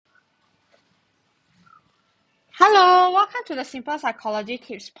Hello, welcome to the Simple Psychology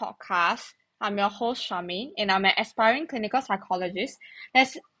Tips podcast. I'm your host, Charmaine, and I'm an aspiring clinical psychologist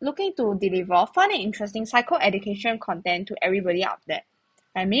that's looking to deliver fun and interesting psycho-education content to everybody out there.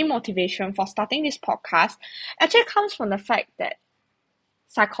 My main motivation for starting this podcast actually comes from the fact that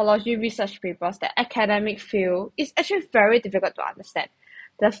psychology research papers, the academic field, is actually very difficult to understand.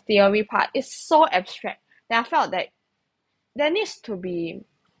 The theory part is so abstract that I felt that there needs to be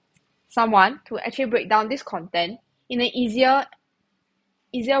someone to actually break down this content in an easier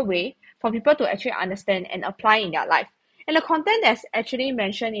way for people to actually understand and apply in their life. And the content that's actually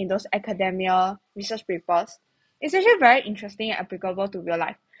mentioned in those academia research papers is actually very interesting and applicable to real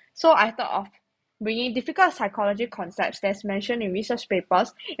life. So I thought of bringing difficult psychology concepts that's mentioned in research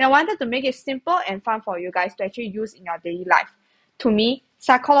papers, and I wanted to make it simple and fun for you guys to actually use in your daily life. To me,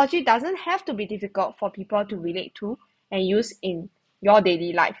 psychology doesn't have to be difficult for people to relate to and use in your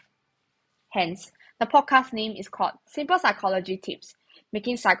daily life. Hence, the podcast name is called Simple Psychology Tips,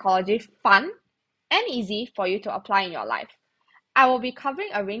 making psychology fun and easy for you to apply in your life. I will be covering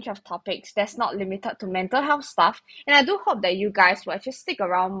a range of topics that's not limited to mental health stuff, and I do hope that you guys will actually stick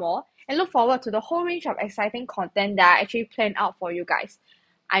around more and look forward to the whole range of exciting content that I actually planned out for you guys.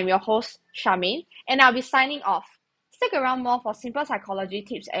 I'm your host, Charmaine, and I'll be signing off. Stick around more for simple psychology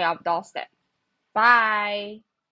tips at your doorstep. Bye!